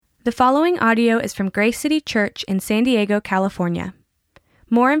The following audio is from Grace City Church in San Diego, California.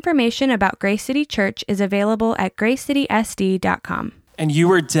 More information about Grace City Church is available at gracecitysd.com. And you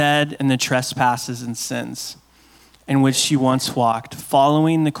were dead in the trespasses and sins in which you once walked,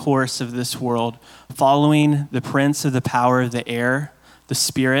 following the course of this world, following the prince of the power of the air, the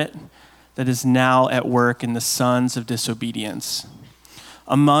spirit that is now at work in the sons of disobedience,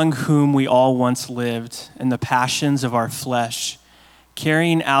 among whom we all once lived in the passions of our flesh,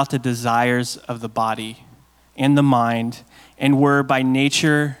 carrying out the desires of the body and the mind, and were by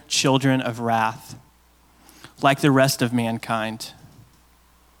nature children of wrath, like the rest of mankind.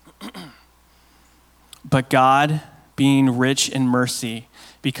 But God, being rich in mercy,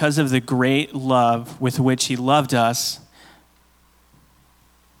 because of the great love with which he loved us,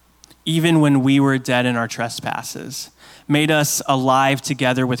 even when we were dead in our trespasses, made us alive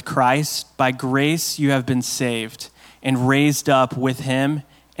together with Christ. By grace you have been saved, and raised up with him,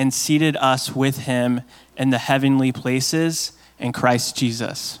 and seated us with him in the heavenly places in Christ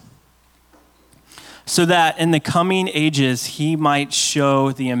Jesus, so that in the coming ages he might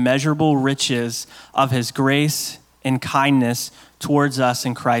show the immeasurable riches of his grace and kindness towards us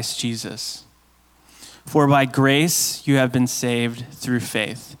in Christ Jesus. For by grace you have been saved through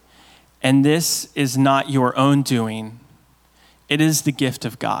faith, and this is not your own doing, it is the gift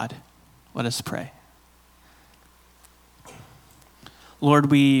of God. Let us pray.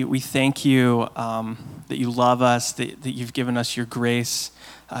 Lord, we thank you that you love us, that you've given us your grace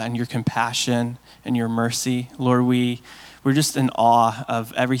and your compassion and your mercy. Lord, we're just in awe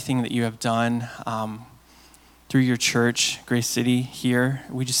of everything that you have done through your church, Grace City here.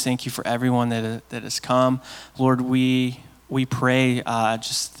 We just thank you for everyone that has come. Lord, we pray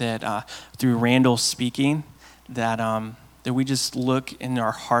just that through Randall speaking, that we just look in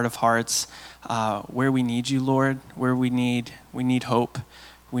our heart of hearts where we need you, Lord, where we need hope.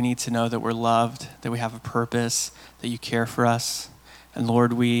 We need to know that we're loved, that we have a purpose, that you care for us. And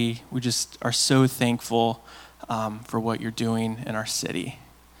Lord, we just are so thankful for what you're doing in our city.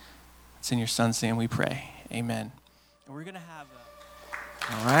 It's in your son's name we pray. Amen. And we're going to have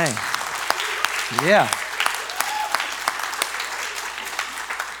All right. Yeah.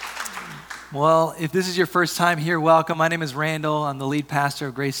 Well, if this is your first time here, welcome. My name is Randall. I'm the lead pastor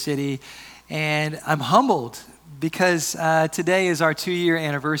of Grace City. And I'm humbled because today is our 2-year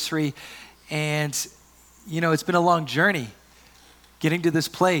anniversary. And, you know, it's been a long journey getting to this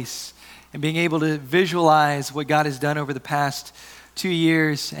place and being able to visualize what God has done over the past 2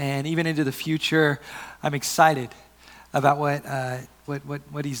 years and even into the future. I'm excited about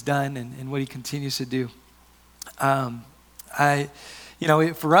what he's done and what he continues to do.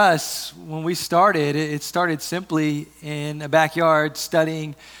 For us, when we started, it started simply in a backyard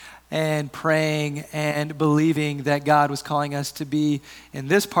studying and praying and believing that God was calling us to be in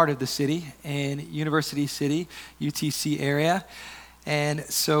this part of the city, in University City, UTC area. And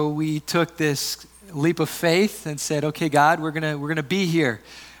so we took this leap of faith and said, okay, God, we're gonna be here.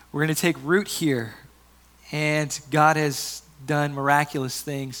 We're gonna take root here. And God has done miraculous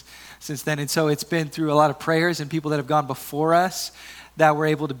things since then. And so it's been through a lot of prayers and people that have gone before us that we're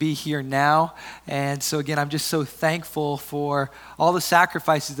able to be here now. And so again, I'm just so thankful for all the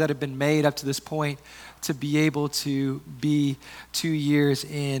sacrifices that have been made up to this point to be able to be 2 years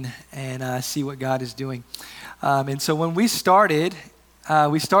in and see what God is doing. And so when we started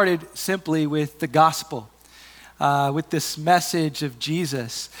simply with the gospel, with this message of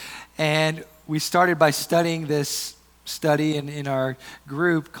Jesus. And we started by studying this study in our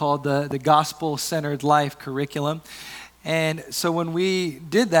group called the Gospel-Centered Life Curriculum. And so when we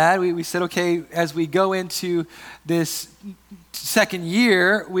did that, we said, okay, as we go into this second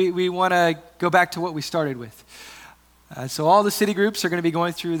year, we want to go back to what we started with. So all the city groups are going to be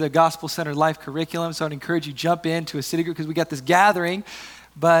going through the Gospel-Centered Life Curriculum. So I'd encourage you jump into a city group because we got this gathering,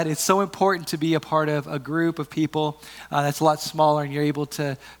 but it's so important to be a part of a group of people that's a lot smaller, and you're able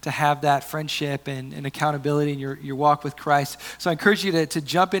to have that friendship and accountability in your walk with Christ. So I encourage you to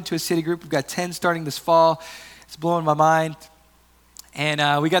jump into a city group. We've got 10 starting this fall. It's blowing my mind.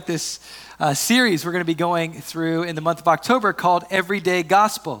 And we got this series we're going to be going through in the month of October called Everyday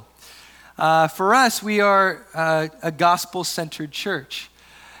Gospel. For us, we are a gospel-centered church.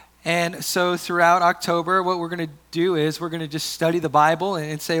 And so throughout October, what we're going to do is we're going to just study the Bible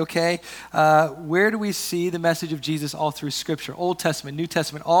and say, okay, where do we see the message of Jesus all through Scripture? Old Testament, New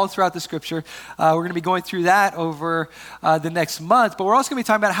Testament, all throughout the Scripture. We're going to be going through that over the next month. But we're also going to be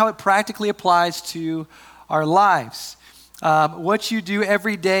talking about how it practically applies to our lives. What you do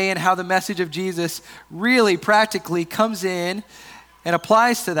every day and how the message of Jesus really practically comes in and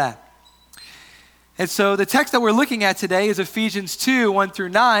applies to that. And so the text that we're looking at today is Ephesians 2, 1 through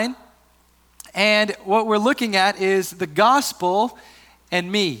 9. And what we're looking at is the gospel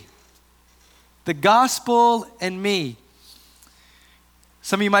and me. The gospel and me.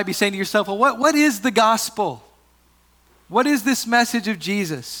 Some of you might be saying to yourself, well, what is the gospel? What is this message of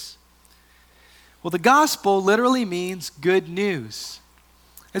Jesus? Well, the gospel literally means good news.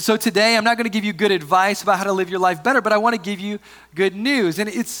 And so today, I'm not going to give you good advice about how to live your life better, but I want to give you good news. And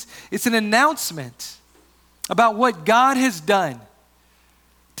it's an announcement about what God has done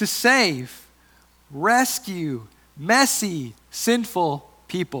to save, rescue messy, sinful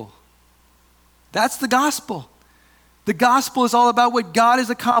people. That's the gospel. The gospel is all about what God has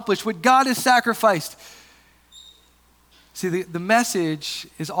accomplished, what God has sacrificed. See, the message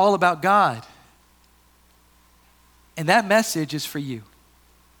is all about God. And that message is for you.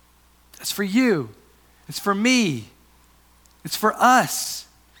 It's for you. It's for me. It's for us.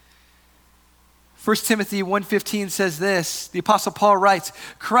 1 Timothy 1:15 says this. The Apostle Paul writes,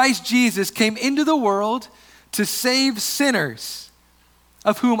 Christ Jesus came into the world to save sinners,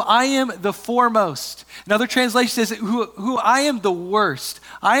 of whom I am the foremost. Another translation says, who I am the worst.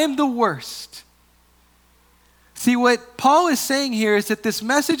 I am the worst. See, what Paul is saying here is that this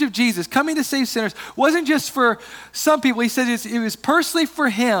message of Jesus coming to save sinners wasn't just for some people. He said it was personally for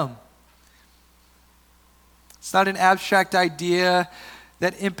him. It's not an abstract idea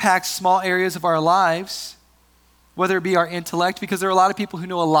that impacts small areas of our lives, whether it be our intellect, because there are a lot of people who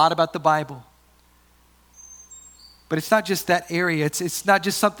know a lot about the Bible. But it's not just that area. It's not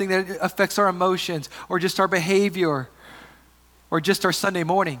just something that affects our emotions or just our behavior or just our Sunday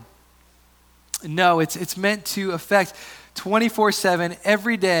morning. No, it's meant to affect 24/7,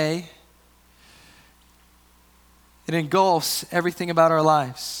 every day. It engulfs everything about our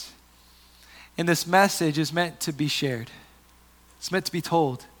lives. And this message is meant to be shared. It's meant to be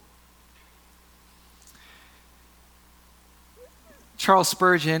told. Charles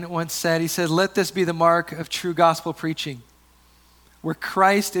Spurgeon once said, he said, let this be the mark of true gospel preaching, where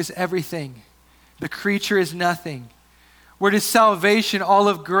Christ is everything, the creature is nothing, where it is salvation all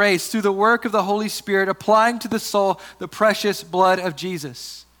of grace through the work of the Holy Spirit, applying to the soul the precious blood of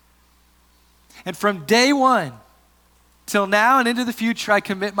Jesus. And from day one till now and into the future, I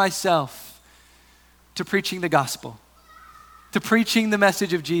commit myself to preaching the gospel, to preaching the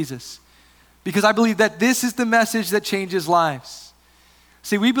message of Jesus, because I believe that this is the message that changes lives.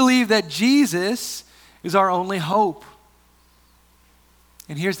 See, we believe that Jesus is our only hope.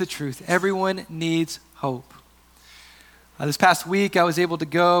 And here's the truth. Everyone needs hope. This past week, I was able to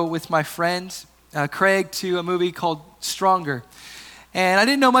go with my friend, Craig, to a movie called Stronger. And I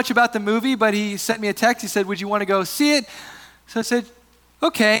didn't know much about the movie, but he sent me a text. He said, would you want to go see it? So I said,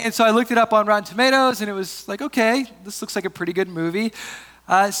 okay. And so I looked it up on Rotten Tomatoes, and it was like, okay, this looks like a pretty good movie.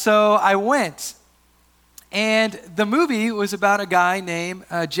 So I went. And the movie was about a guy named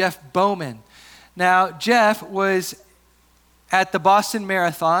Jeff Bowman. Now, Jeff was at the Boston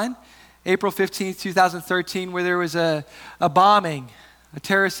Marathon, April 15th, 2013, where there was a bombing, a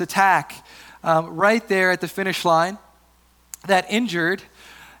terrorist attack right there at the finish line that injured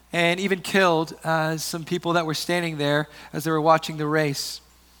and even killed some people that were standing there as they were watching the race.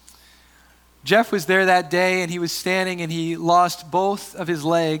 Jeff was there that day, and he was standing, and he lost both of his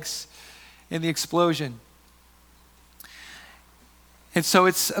legs in the explosion. And so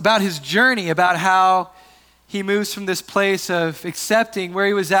it's about his journey, about how he moves from this place of accepting where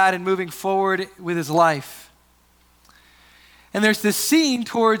he was at and moving forward with his life. And there's this scene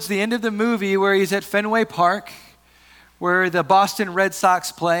towards the end of the movie where he's at Fenway Park, where the Boston Red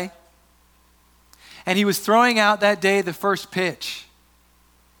Sox play. And he was throwing out that day the first pitch.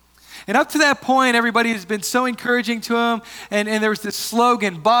 And up to that point, everybody has been so encouraging to him. And there was this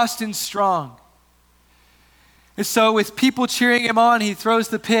slogan, Boston Strong. And so with people cheering him on, he throws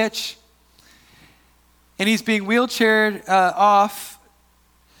the pitch. And he's being wheelchaired off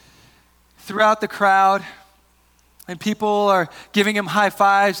throughout the crowd. And people are giving him high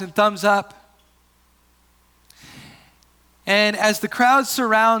fives and thumbs up. And as the crowd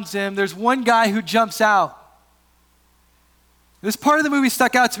surrounds him, there's one guy who jumps out. This part of the movie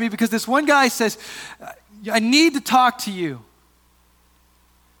stuck out to me because this one guy says, I need to talk to you.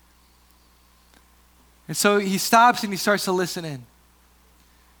 And so he stops and he starts to listen in.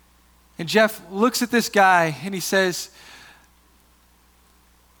 And Jeff looks at this guy and he says,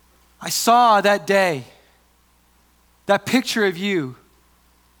 I saw that day, that picture of you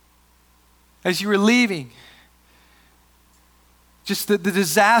as you were leaving, just the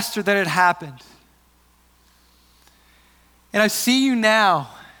disaster that had happened. And I see you now.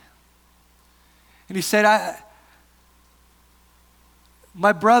 And he said,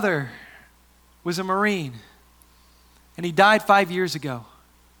 my brother was a Marine, and he died 5 years ago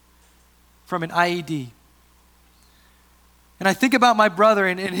from an IED. And I think about my brother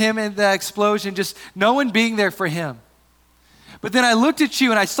and him in the explosion, just no one being there for him. But then I looked at you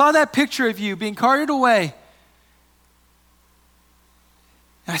and I saw that picture of you being carted away.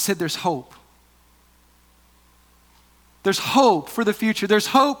 And I said, there's hope. There's hope for the future. There's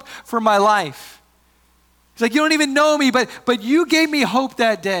hope for my life. He's like, you don't even know me, but you gave me hope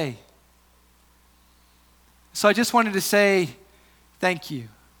that day. So I just wanted to say thank you.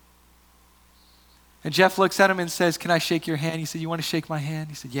 And Jeff looks at him and says, can I shake your hand? He said, you want to shake my hand?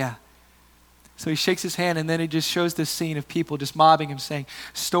 He said, yeah. So he shakes his hand, and then it just shows this scene of people just mobbing him, saying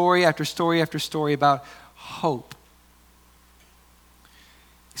story after story after story about hope.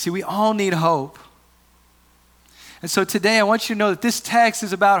 See, we all need hope. And so today I want you to know that this text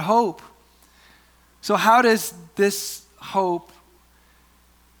is about hope. So how does this hope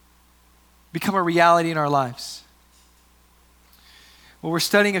become a reality in our lives? Well, we're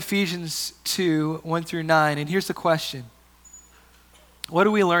studying Ephesians 2, 1 through 9, and here's the question. What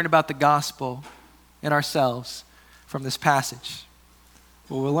do we learn about the gospel and ourselves from this passage?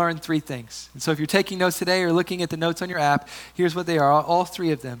 Well, we'll learn three things. And so if you're taking notes today or looking at the notes on your app, here's what they are, all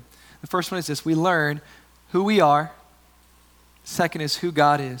three of them. The first one is this: we learn who we are. Second is who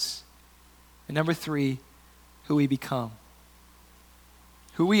God is. And number three, who we become.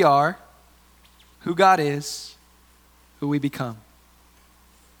 Who we are, who God is, who we become.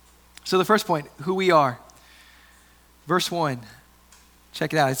 So the first point, who we are. Verse 1,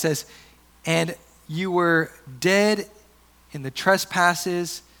 check it out. It says, and you were dead in the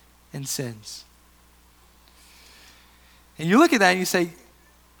trespasses and sins. And you look at that and you say,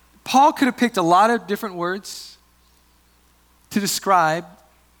 Paul could have picked a lot of different words to describe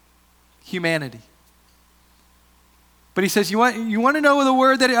humanity. But he says, you want to know the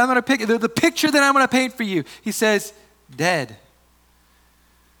word that I'm going to pick, the picture that I'm going to paint for you? He says, dead.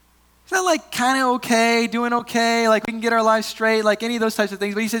 It's not like kind of okay, doing okay, like we can get our lives straight, like any of those types of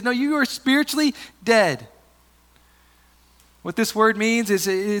things. But he says, no, you are spiritually dead. What this word means is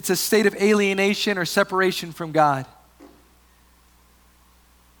it's a state of alienation or separation from God.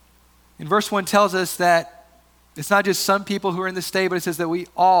 And verse 1 tells us that it's not just some people who are in this state, but it says that we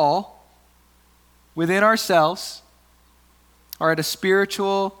all, within ourselves, are at a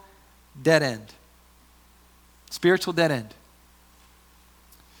spiritual dead end. Spiritual dead end.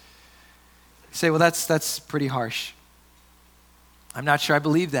 You say, well, that's pretty harsh. I'm not sure I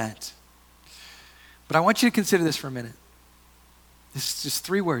believe that. But I want you to consider this for a minute. This is just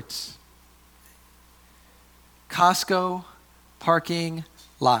three words. Costco parking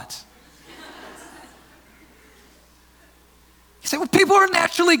lot. You say, well, people are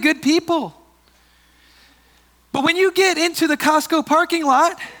naturally good people. But when you get into the Costco parking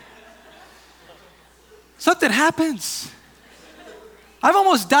lot, something happens. I've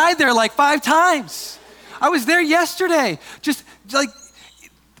almost died there like 5 times. I was there yesterday. Just like,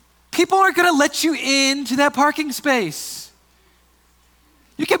 people aren't going to let you into that parking space.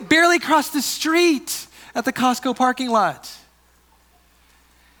 You can barely cross the street at the Costco parking lot.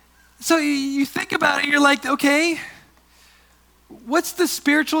 So you think about it, you're like, okay, what's the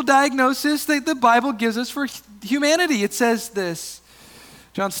spiritual diagnosis that the Bible gives us for humanity? It says this.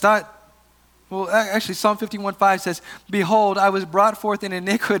 John Stott, actually Psalm 51:5 says, behold, I was brought forth in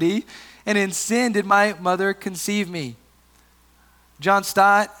iniquity, and in sin did my mother conceive me. John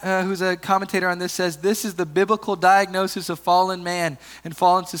Stott, who's a commentator on this, says, this is the biblical diagnosis of fallen man and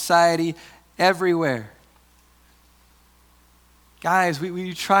fallen society everywhere. Guys,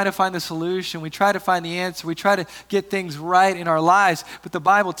 we try to find the solution. We try to find the answer. We try to get things right in our lives. But the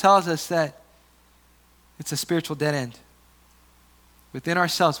Bible tells us that it's a spiritual dead end. Within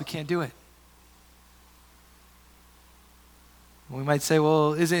ourselves, we can't do it. We might say,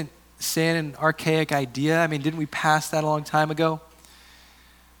 well, isn't sin an archaic idea? I mean, didn't we pass that a long time ago?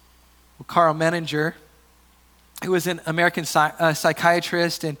 Well, Carl Menninger, who was an American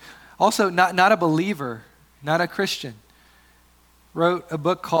psychiatrist and also not a believer, not a Christian, wrote a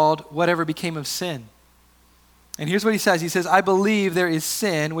book called Whatever Became of Sin. And here's what he says. He says, I believe there is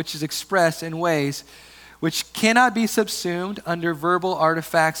sin which is expressed in ways which cannot be subsumed under verbal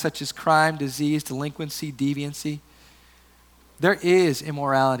artifacts such as crime, disease, delinquency, deviancy. There is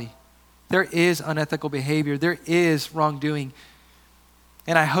immorality. There is unethical behavior. There is wrongdoing.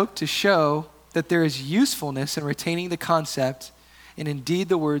 And I hope to show that there is usefulness in retaining the concept and indeed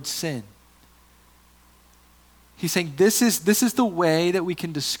the word sin. He's saying this is the way that we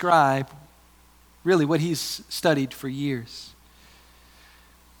can describe really what he's studied for years.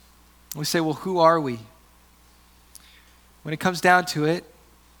 We say, well, who are we? When it comes down to it,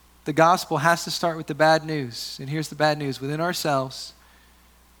 the gospel has to start with the bad news. And here's the bad news. Within ourselves,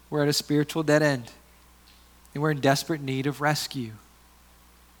 we're at a spiritual dead end. And we're in desperate need of rescue.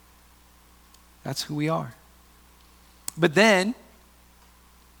 That's who we are. But then,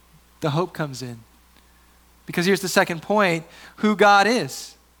 the hope comes in. Because here's the second point, who God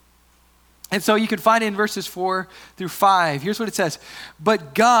is. And so you can find it in verses 4 through 5. Here's what it says.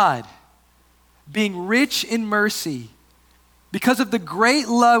 But God, being rich in mercy, because of the great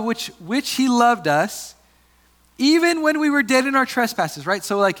love which he loved us, even when we were dead in our trespasses, right?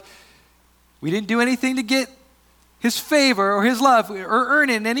 So like, we didn't do anything to get his favor or his love or earn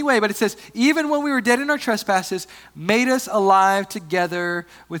it in any way, but it says, even when we were dead in our trespasses, made us alive together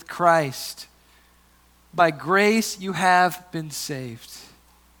with Christ. By grace you have been saved.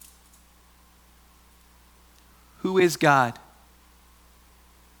 Who is God?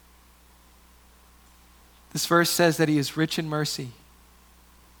 This verse says that he is rich in mercy,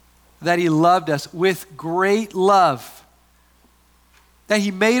 that he loved us with great love, that he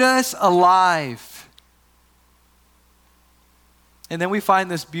made us alive. And then we find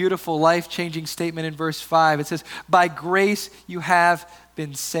this beautiful life-changing statement in verse 5. It says, by grace you have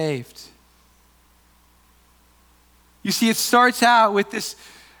been saved. You see, it starts out with this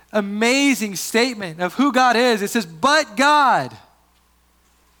amazing statement of who God is. It says, but God.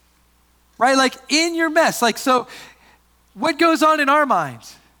 Right? Like in your mess. Like, so what goes on in our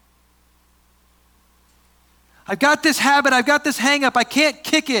minds? I've got this habit. I've got this hang up. I can't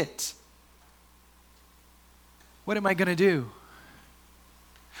kick it. What am I going to do?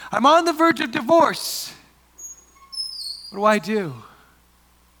 I'm on the verge of divorce. What do I do?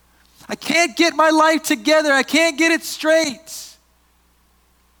 I can't get my life together. I can't get it straight.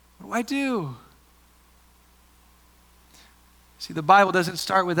 What do I do? See, the Bible doesn't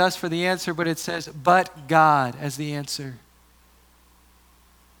start with us for the answer, but it says, but God as the answer.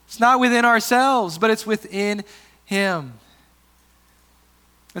 It's not within ourselves, but it's within him.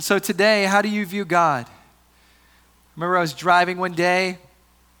 And so today, how do you view God? Remember, I was driving one day.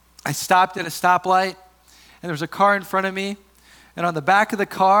 I stopped at a stoplight, and there was a car in front of me. And on the back of the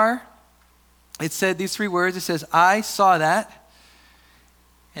car, it said these 3 words. It says, I saw that.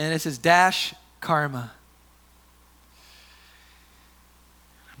 And it says, dash karma.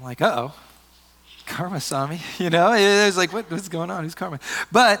 I'm like, uh-oh, karma saw me. You know, it was like, what's going on? Who's karma?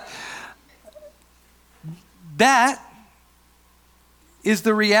 But that is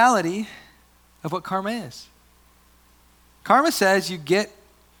the reality of what karma is. Karma says you get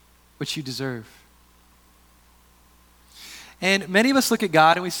what you deserve. And many of us look at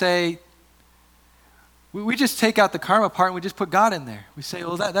God and we say, we just take out the karma part and we just put God in there. We say,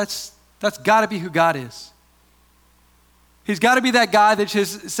 well, that's got to be who God is. He's got to be that God that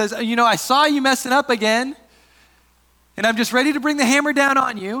just says, you know, I saw you messing up again, and I'm just ready to bring the hammer down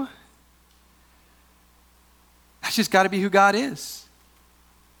on you. That's just got to be who God is.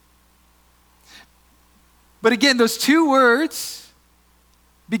 But again, those 2 words,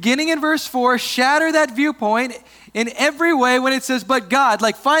 beginning in verse 4, shatter that viewpoint in every way when it says, but God,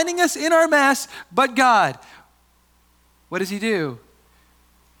 like finding us in our mess, but God. What does he do?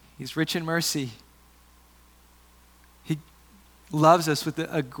 He's rich in mercy. He loves us with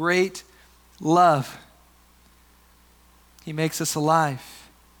a great love. He makes us alive.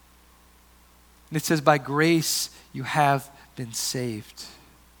 And it says, by grace you have been saved.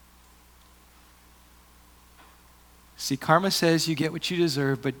 See, karma says you get what you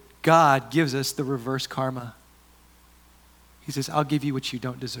deserve, but God gives us the reverse karma. He says, I'll give you what you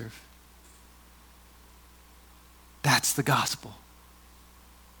don't deserve. That's the gospel.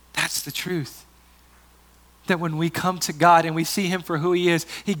 That's the truth. That when we come to God and we see him for who he is,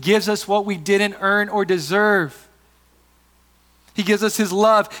 he gives us what we didn't earn or deserve. He gives us his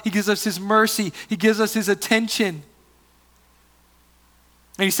love. He gives us his mercy. He gives us his attention.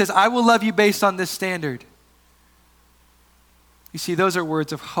 And he says, I will love you based on this standard. You see, those are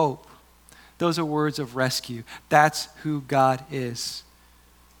words of hope. Those are words of rescue. That's who God is.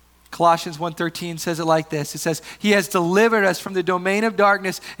 Colossians 1:13 says it like this. It says, he has delivered us from the domain of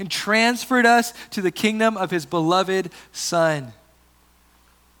darkness and transferred us to the kingdom of his beloved Son.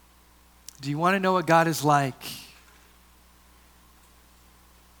 Do you want to know what God is like?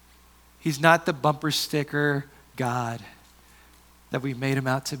 He's not the bumper sticker God that we made him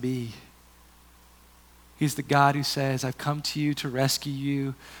out to be. He's the God who says, I've come to you to rescue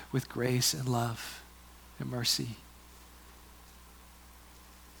you with grace and love and mercy.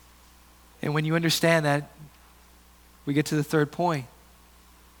 And when you understand that, we get to the third point,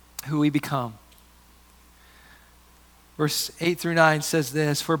 who we become. Verse 8 through 9 says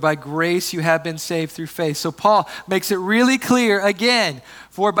this, for by grace you have been saved through faith. So Paul makes it really clear again,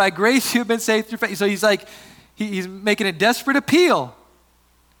 for by grace you have been saved through faith. So he's like, he's making a desperate appeal.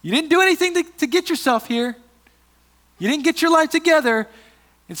 You didn't do anything to get yourself here. You didn't get your life together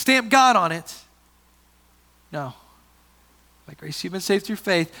and stamp God on it. No. By grace you've been saved through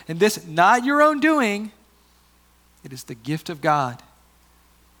faith. And this, not your own doing, it is the gift of God,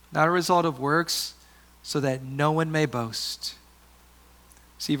 not a result of works, so that no one may boast.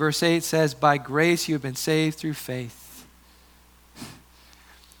 See, verse 8 says, by grace you have been saved through faith.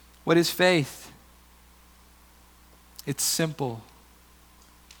 What is faith? It's simple.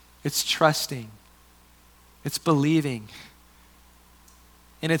 It's trusting. It's believing.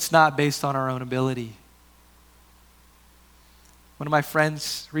 And it's not based on our own ability. One of my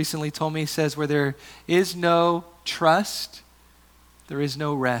friends recently told me, he says, where there is no trust, there is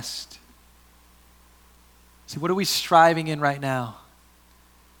no rest. See, what are we striving in right now?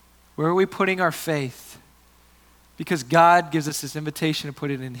 Where are we putting our faith? Because God gives us this invitation to put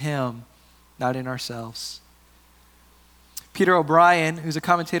it in Him, not in ourselves. Peter O'Brien, who's a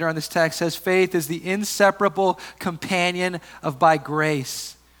commentator on this text, says faith is the inseparable companion of by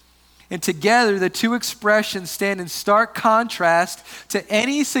grace. And together, the two expressions stand in stark contrast to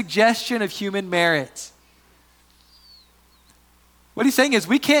any suggestion of human merit. What he's saying is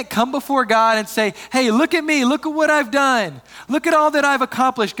we can't come before God and say, hey, look at me, look at what I've done. Look at all that I've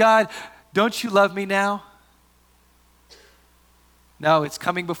accomplished. God, don't you love me now? No, it's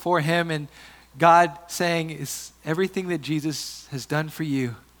coming before Him and God saying, is everything that Jesus has done for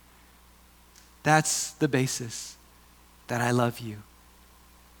you, that's the basis that I love you.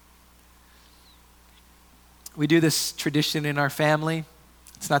 We do this tradition in our family.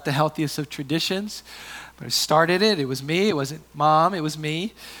 It's not the healthiest of traditions, but I started it. It was me. It wasn't Mom. It was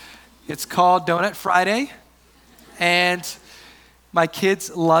me. It's called Donut Friday, and my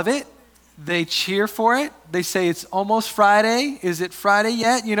kids love it. They cheer for it. They say, it's almost Friday. Is it Friday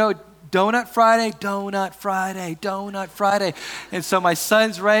yet? You know, Donut Friday, Donut Friday, Donut Friday. And so my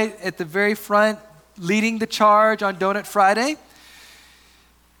son's right at the very front leading the charge on Donut Friday.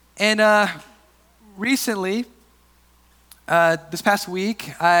 And recently, this past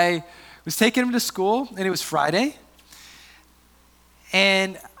week, I was taking him to school, and it was Friday.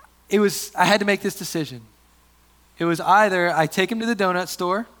 And I had to make this decision. It was either I take him to the donut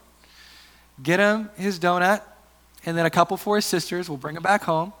store, get him his donut, and then a couple for his sisters, we'll bring him back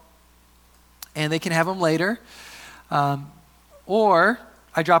home, and they can have them later. Or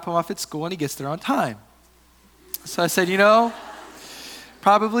I drop him off at school and he gets there on time. So I said,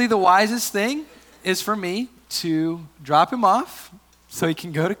 probably the wisest thing is for me to drop him off so he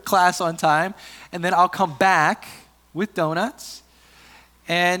can go to class on time, and then I'll come back with donuts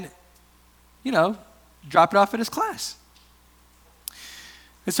and, drop it off at his class.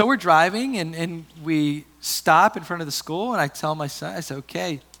 And so we're driving and we stop in front of the school, and I tell my son, I said,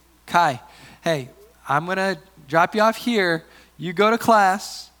 okay, Kai, hey, I'm going to drop you off here. You go to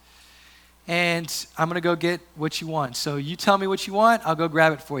class, and I'm going to go get what you want. So you tell me what you want, I'll go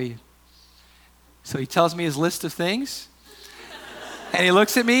grab it for you. So he tells me his list of things, and he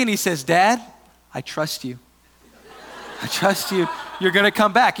looks at me and he says, Dad, I trust you. I trust you. You're going to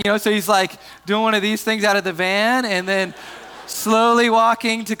come back. So he's like doing one of these things out of the van and then slowly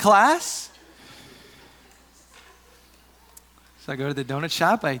walking to class. So I go to the donut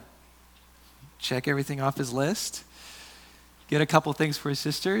shop. I check everything off his list, get a couple things for his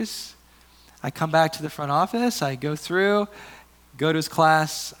sisters. I come back to the front office. I go through, go to his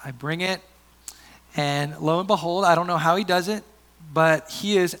class. I bring it. And lo and behold, I don't know how he does it, but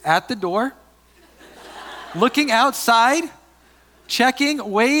he is at the door, looking outside, checking,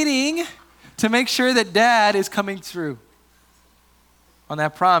 waiting to make sure that Dad is coming through on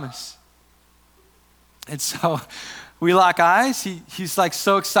that promise. And so we lock eyes. He's like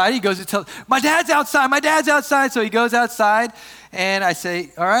so excited. He goes to tell, my dad's outside. So he goes outside, and I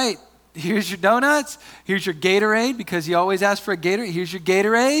say, all right, here's your donuts. Here's your Gatorade, because he always asks for a Gatorade. Here's your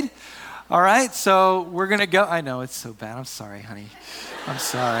Gatorade. All right, so we're going to go. I know, it's so bad. I'm sorry, honey. I'm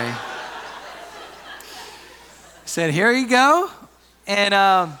sorry. I said, here you go. And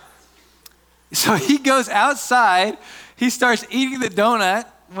so he goes outside. He starts eating the donut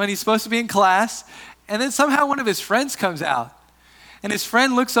when he's supposed to be in class. And then somehow one of his friends comes out. And his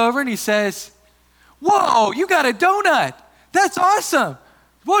friend looks over and he says, whoa, you got a donut. That's awesome.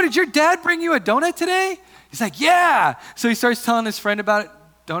 Whoa, did your dad bring you a donut today? He's like, yeah. So he starts telling his friend about it,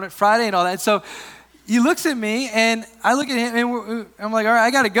 Donut Friday and all that. So he looks at me and I look at him and I'm like, all right,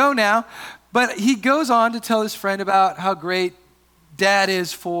 I got to go now. But he goes on to tell his friend about how great Dad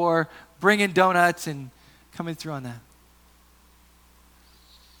is for bringing donuts and coming through on that.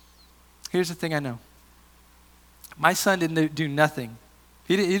 Here's the thing I know. My son didn't do nothing.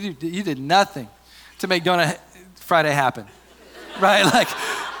 He did nothing to make Donut Friday happen, right? Like,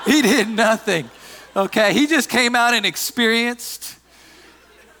 he did nothing, okay? He just came out and experienced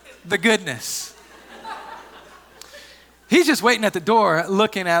the goodness. He's just waiting at the door,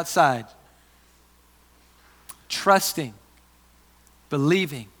 looking outside, trusting,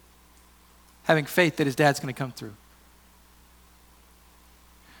 believing, having faith that his dad's going to come through.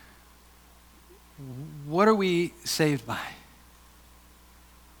 What are we saved by?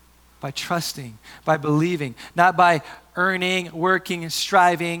 By trusting, by believing, not by earning, working,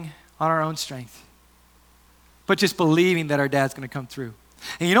 striving on our own strength, but just believing that our dad's going to come through.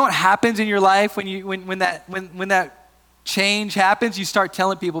 And you know what happens in your life when that change happens? You start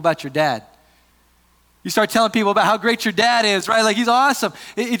telling people about your dad. You start telling people about how great your dad is, right? Like, he's awesome.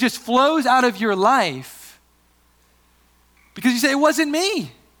 It just flows out of your life because you say, it wasn't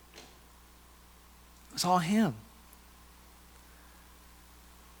me. It was all him.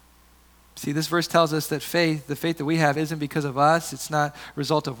 See, this verse tells us that the faith that we have isn't because of us. It's not a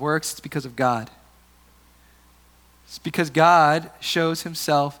result of works. It's because of God. It's because God shows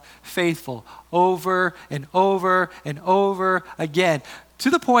himself faithful over and over and over again, to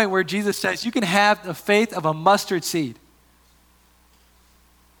the point where Jesus says you can have the faith of a mustard seed.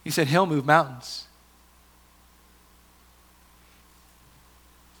 He said he'll move mountains.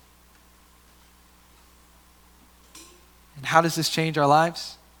 And how does this change our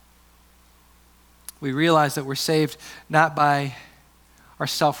lives? We realize that we're saved not by our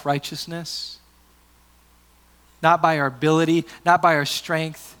self-righteousness, not by our ability, not by our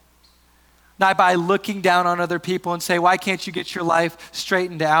strength, not by looking down on other people and say, why can't you get your life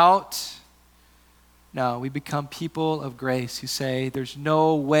straightened out? No, we become people of grace who say, there's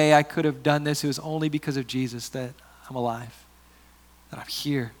no way I could have done this. It was only because of Jesus that I'm alive, that I'm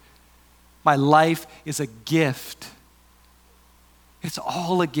here. My life is a gift. It's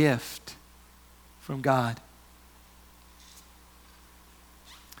all a gift from God.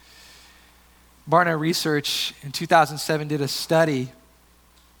 Barna Research in 2007 did a study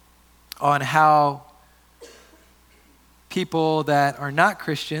on how people that are not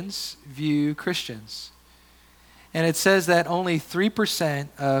Christians view Christians. And it says that only 3%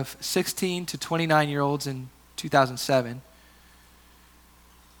 of 16 to 29-year-olds in 2007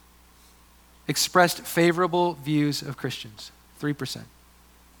 expressed favorable views of Christians. 3%.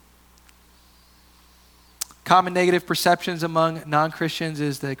 Common negative perceptions among non-Christians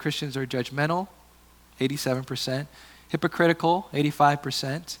is that Christians are judgmental, 87%, hypocritical,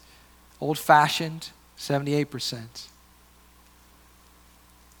 85%, old-fashioned, 78%.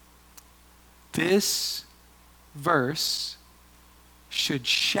 This verse should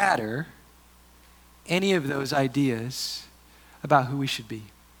shatter any of those ideas about who we should be.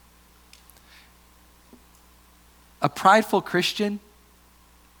 A prideful Christian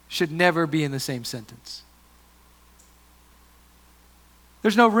should never be in the same sentence.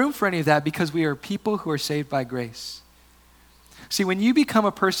 There's no room for any of that because we are people who are saved by grace. See, when you become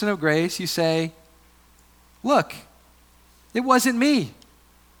a person of grace, you say, look, it wasn't me.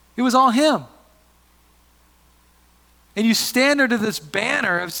 It was all him. And you stand under this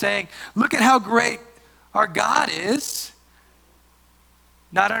banner of saying, look at how great our God is,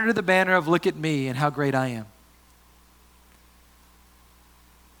 not under the banner of look at me and how great I am.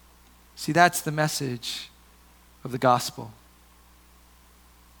 See, that's the message of the gospel.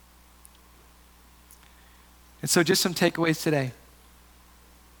 And so just some takeaways today.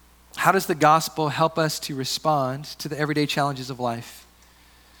 How does the gospel help us to respond to the everyday challenges of life?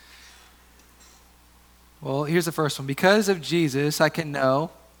 Well, here's the first one. Because of Jesus, I can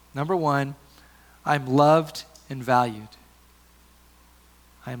know, number one, I'm loved and valued.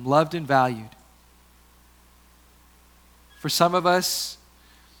 I am loved and valued. For some of us,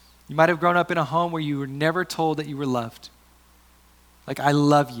 you might have grown up in a home where you were never told that you were loved. Like, I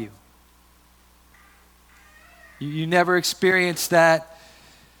love you. You never experienced that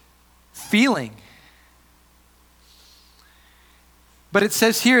feeling. But it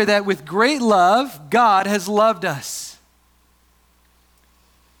says here that with great love, God has loved us.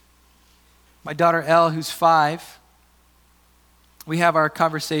 My daughter Elle, who's 5, we have our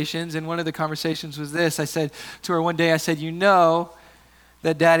conversations, and one of the conversations was this. I said to her one day, I said, you know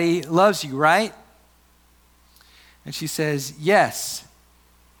that Daddy loves you, right? And she says, yes,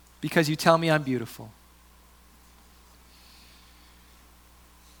 because you tell me I'm beautiful.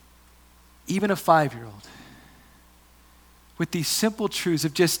 Even a 5-year-old, with these simple truths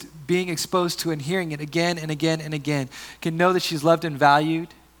of just being exposed to and hearing it again and again and again, can know that she's loved and valued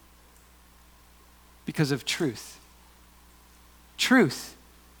because of truth. Truth.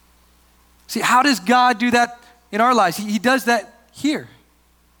 See, how does God do that in our lives? He does that here.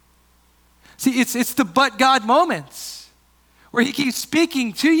 See, it's the but God moments where he keeps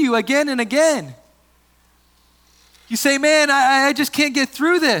speaking to you again and again. You say, man, I just can't get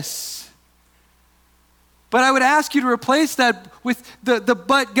through this. But I would ask you to replace that with the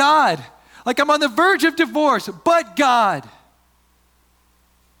but God. Like, I'm on the verge of divorce, but God.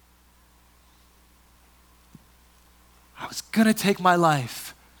 I was going to take my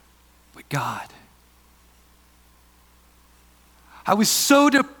life, but God. I was so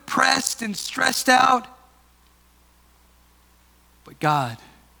depressed and stressed out, but God.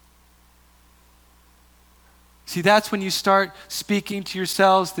 See, that's when you start speaking to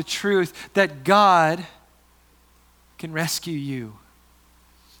yourselves the truth that God can rescue you,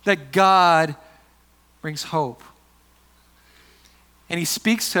 that God brings hope. And he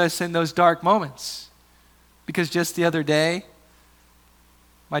speaks to us in those dark moments. Because just the other day,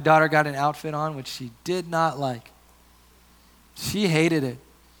 my daughter got an outfit on which she did not like. She hated it.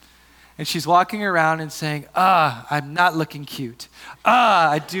 And she's walking around and saying, I'm not looking cute.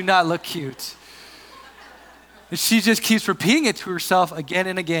 I do not look cute. And she just keeps repeating it to herself again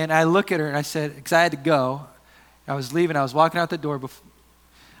and again. I look at her and I said, because I had to go. I was leaving. I was walking out the door.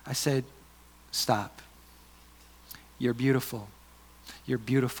 I said, stop. You're beautiful. You're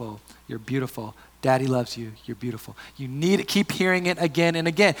beautiful. You're beautiful. Daddy loves you. You're beautiful. You need to keep hearing it again and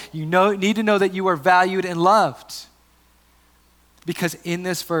again. You need to know that you are valued and loved. Because in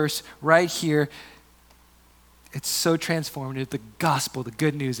this verse right here, it's so transformative. The gospel, the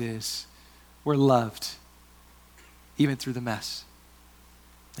good news is we're loved even through the mess,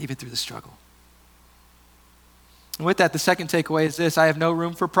 even through the struggle. And with that, the second takeaway is this: I have no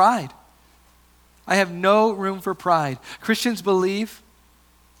room for pride. I have no room for pride. Christians believe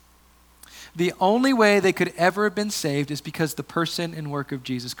the only way they could ever have been saved is because the person and work of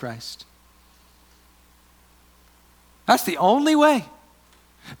Jesus Christ. That's the only way.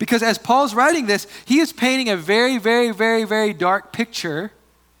 Because as Paul's writing this, he is painting a very, very, very, very dark picture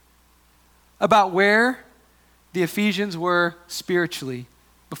about where the Ephesians were spiritually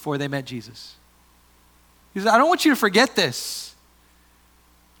before they met Jesus. He says, I don't want you to forget this.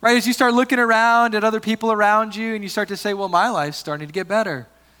 Right? As you start looking around at other people around you and you start to say, well, my life's starting to get better.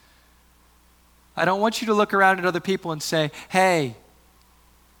 I don't want you to look around at other people and say, hey,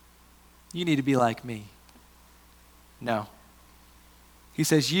 you need to be like me. No. He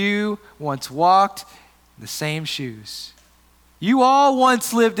says, you once walked in the same shoes. You all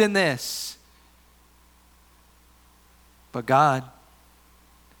once lived in this. But God,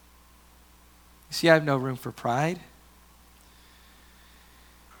 you see, I have no room for pride.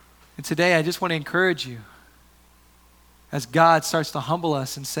 And today I just want to encourage you as God starts to humble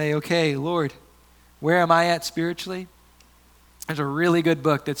us and say, okay, Lord, where am I at spiritually? There's a really good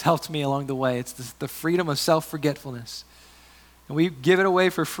book that's helped me along the way. It's The Freedom of Self-Forgetfulness. And we give it away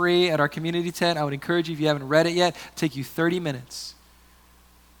for free at our community tent. I would encourage you, if you haven't read it yet, take you 30 minutes.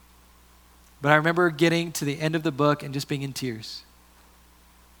 But I remember getting to the end of the book and just being in tears.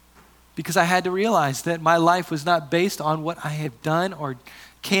 Because I had to realize that my life was not based on what I have done or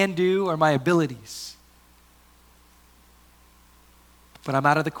can do or my abilities. But I'm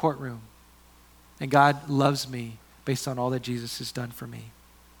out of the courtroom. And God loves me based on all that Jesus has done for me.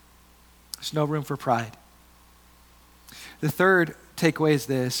 There's no room for pride. The third takeaway is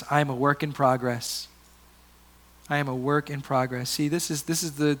this: I am a work in progress. I am a work in progress. See, this is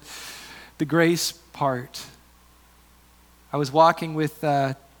the grace part. I was walking with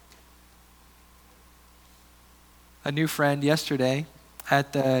a new friend yesterday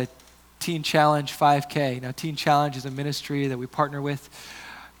at the Teen Challenge 5K. Now, Teen Challenge is a ministry that we partner with.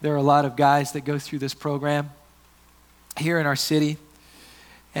 There are a lot of guys that go through this program here in our city.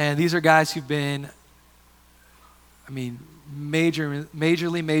 And these are guys who've been, majorly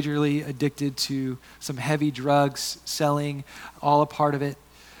addicted to some heavy drugs, selling, all a part of it.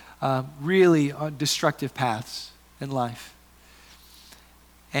 Really on destructive paths in life.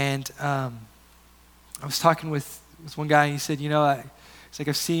 And I was talking with one guy, and he said, it's like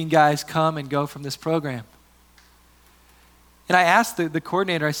I've seen guys come and go from this program. And I asked the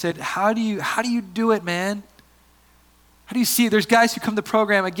coordinator, I said, how do you do it, man? How do you see it? There's guys who come to the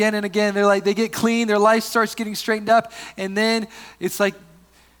program again and again. They're like, they get clean, their life starts getting straightened up, and then it's like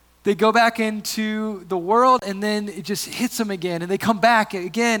they go back into the world, and then it just hits them again, and they come back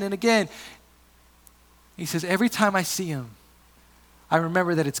again and again. He says, every time I see them, I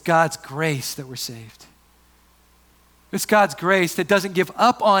remember that it's God's grace that we're saved. It's God's grace that doesn't give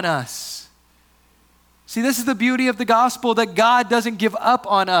up on us. See, this is the beauty of the gospel, that God doesn't give up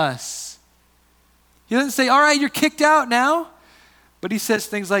on us. He doesn't say, all right, you're kicked out now, But he says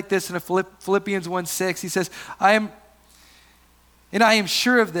things like this in Philippians 1:6. He says, I am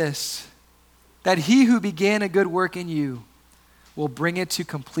sure of this, that he who began a good work in you will bring it to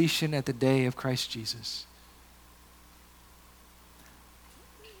completion at the day of Christ Jesus.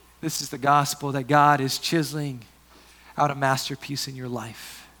 This is the gospel, that God is chiseling out a masterpiece in your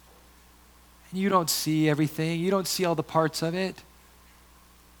life. And you don't see everything. You don't see all the parts of it.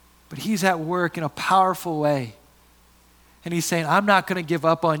 But he's at work in a powerful way. And he's saying, I'm not going to give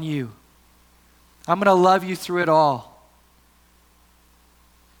up on you. I'm going to love you through it all.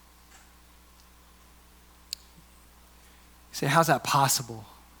 You say, how's that possible?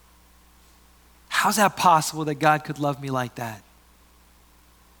 How's that possible that God could love me like that?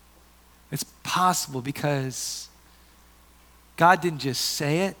 It's possible because God didn't just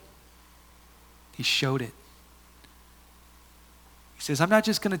say it, he showed it. He says, I'm not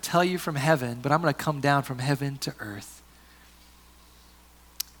just going to tell you from heaven, but I'm going to come down from heaven to earth.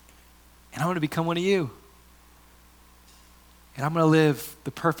 And I'm going to become one of you. And I'm going to live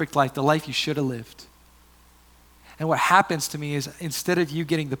the perfect life, the life you should have lived. And what happens to me is, instead of you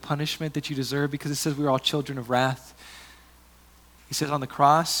getting the punishment that you deserve, because it says we're all children of wrath, he says on the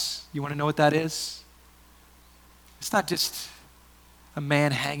cross, you want to know what that is? It's not just a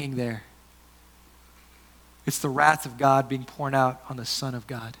man hanging there. It's the wrath of God being poured out on the Son of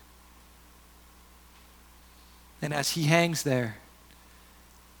God. And as he hangs there,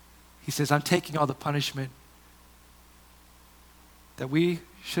 he says, I'm taking all the punishment that we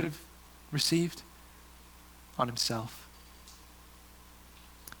should have received on himself.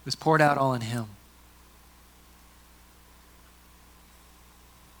 It was poured out all on him.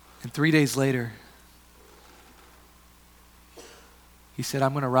 And 3 days later, he said,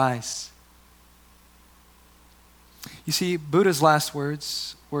 I'm going to rise. You see, Buddha's last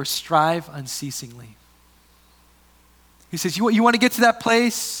words were strive unceasingly. He says, you want to get to that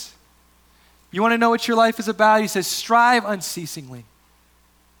place? You want to know what your life is about? He says, strive unceasingly.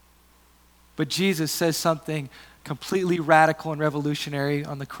 But Jesus says something completely radical and revolutionary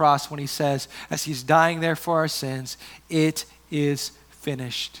on the cross when he says, as he's dying there for our sins, it is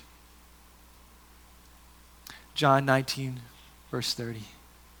finished. John 19, verse 30.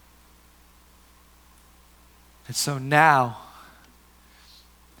 And so now,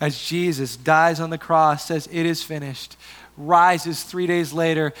 as Jesus dies on the cross, says it is finished, rises 3 days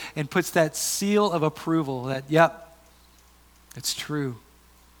later and puts that seal of approval that, yep, it's true.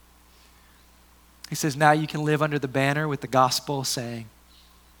 He says now you can live under the banner with the gospel saying,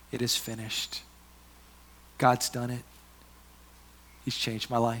 it is finished. God's done it. He's changed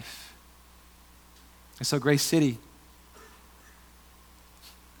my life. And so Grace City,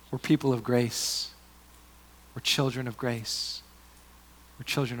 we're people of grace. We're children of grace. We're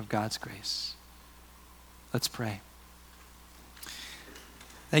children of God's grace. Let's pray.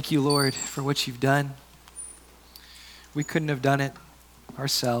 Thank you, Lord, for what you've done. We couldn't have done it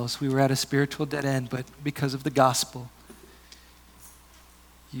ourselves. We were at a spiritual dead end, but because of the gospel,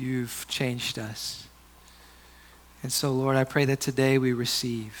 you've changed us. And so, Lord, I pray that today we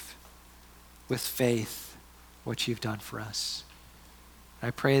receive with faith what you've done for us. I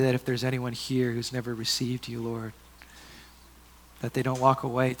pray that if there's anyone here who's never received you, Lord, that they don't walk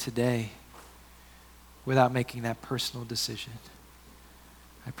away today without making that personal decision.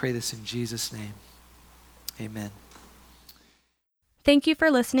 I pray this in Jesus' name. Amen. Thank you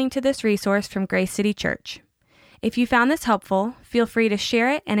for listening to this resource from Grace City Church. If you found this helpful, feel free to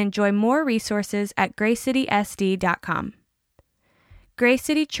share it and enjoy more resources at gracecitysd.com. Grace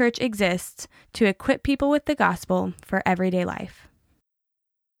City Church exists to equip people with the gospel for everyday life.